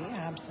seems to be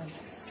absent.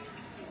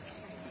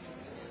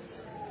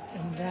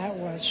 And that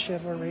was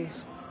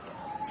Chivalry's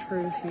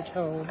Truth Be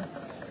Told.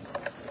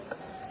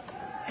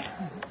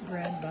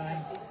 Read by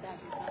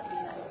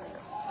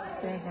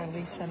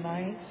Lisa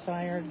Knight,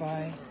 sired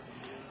by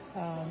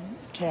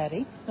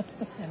Teddy,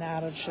 and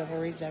out of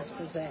Chivalry's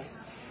Expose.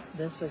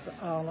 This is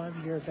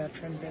Olive, your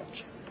veteran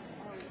bitch.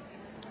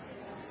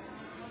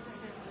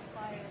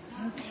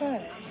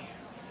 Okay.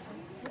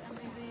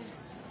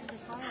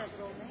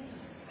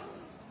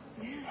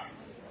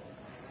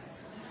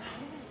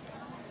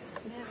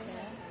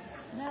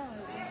 No,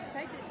 the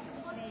fact that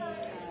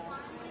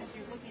as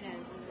you're looking at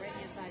it from the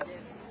right-hand side,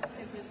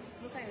 it would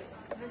look like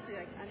mostly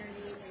like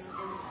underneath and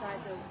inside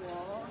the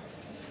wall,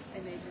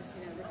 and they just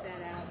ripped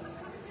that out. And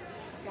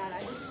God, I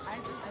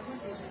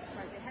wouldn't be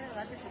surprised. They had an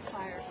electrical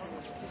fire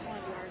with one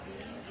of the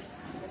RVs.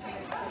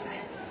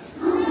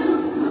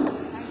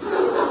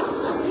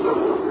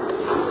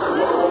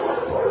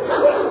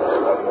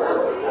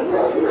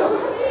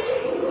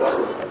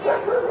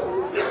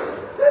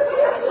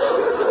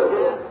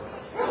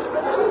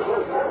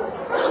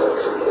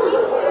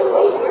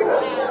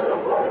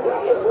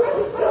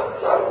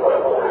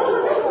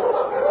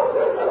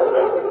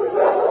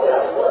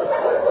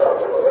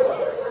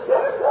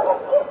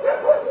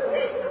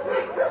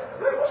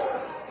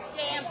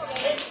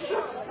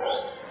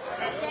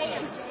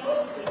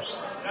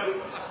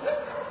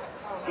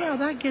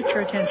 Get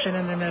your attention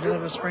in the middle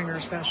of a Springer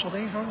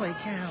specialty. Holy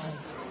cow.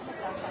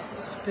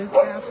 Spooked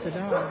half the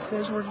dogs.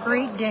 Those were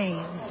Great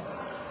Danes,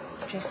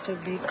 just to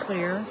be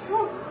clear.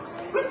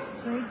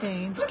 Great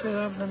Danes. Two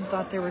of them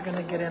thought they were going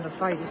to get in a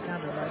fight, it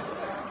sounded like.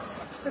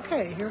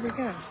 Okay, here we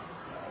go.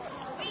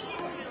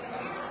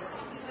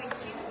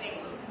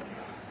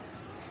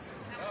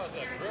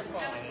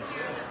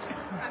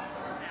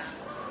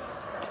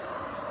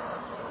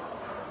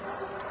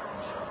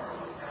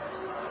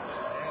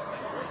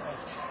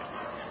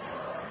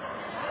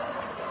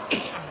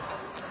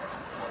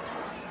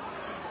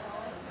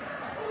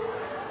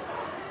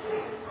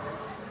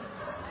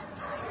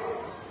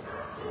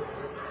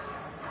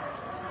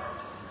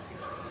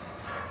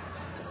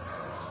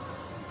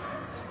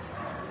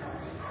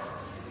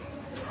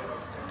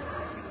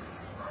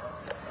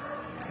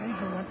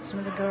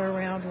 I'm going to go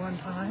around one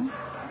time.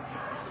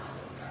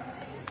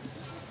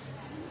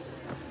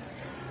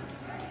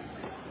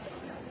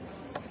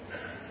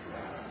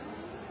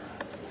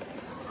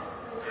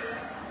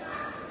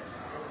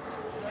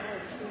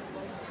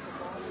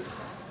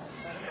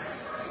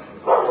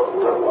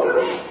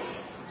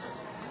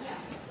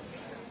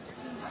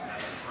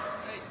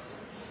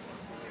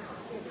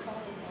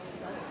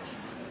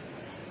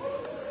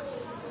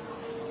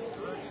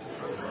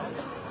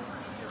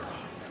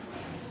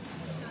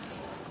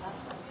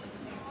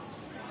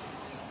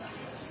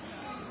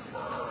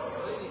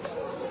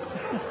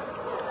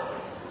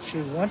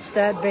 She wants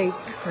that bait,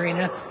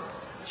 Karina.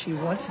 She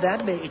wants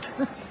that bait.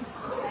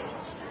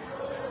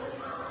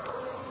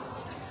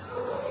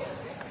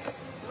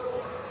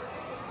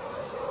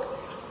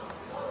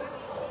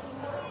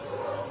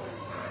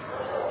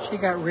 She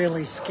got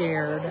really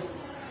scared.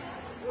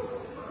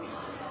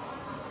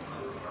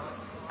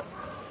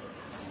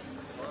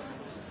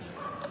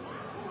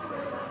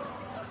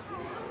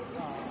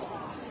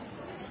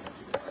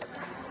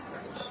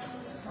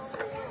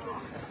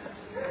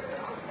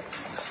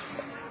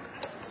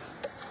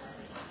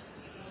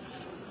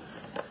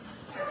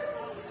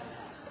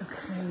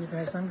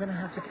 I'm going to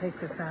have to take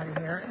this out of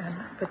here and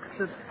fix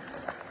the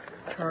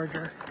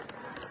charger.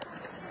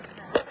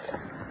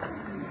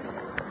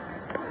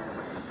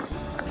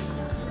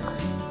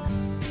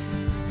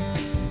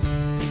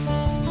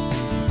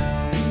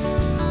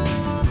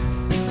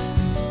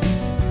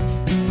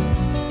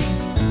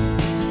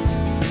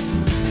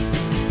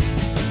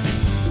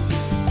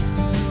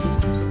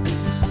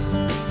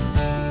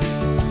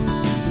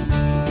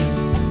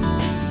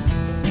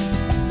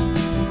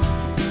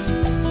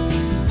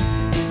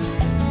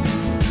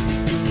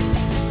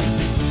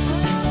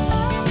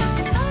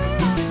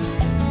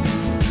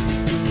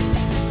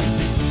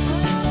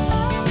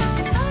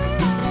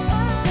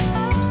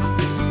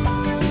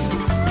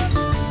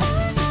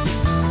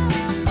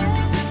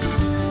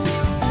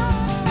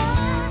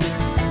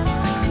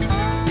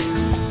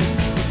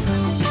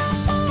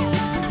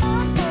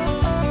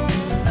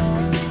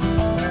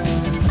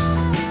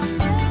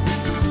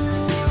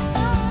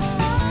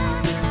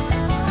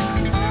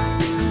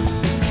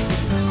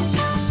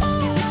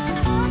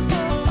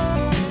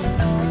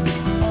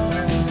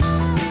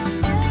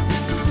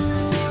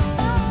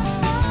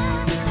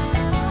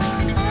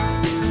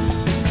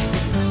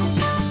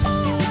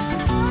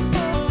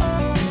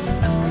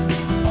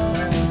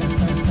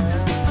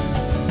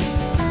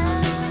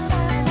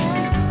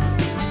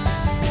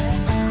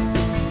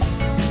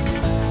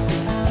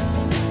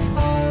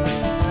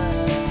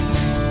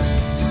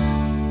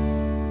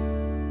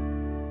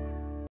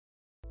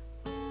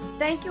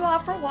 thank you all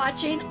for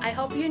watching. I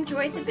hope you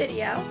enjoyed the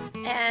video,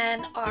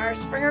 and our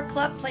Springer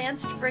Club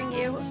plans to bring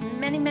you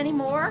many, many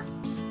more.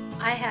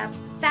 I have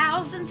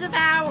thousands of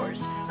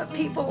hours of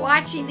people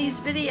watching these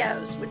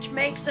videos, which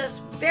makes us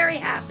very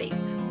happy.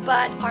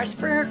 But our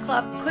Springer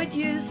Club could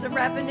use the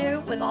revenue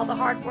with all the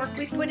hard work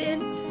we put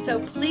in. So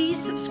please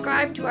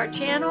subscribe to our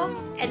channel.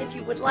 And if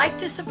you would like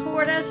to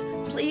support us,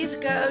 please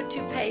go to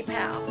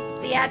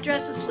PayPal. The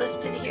address is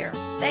listed here.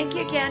 Thank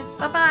you again.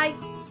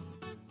 Bye-bye.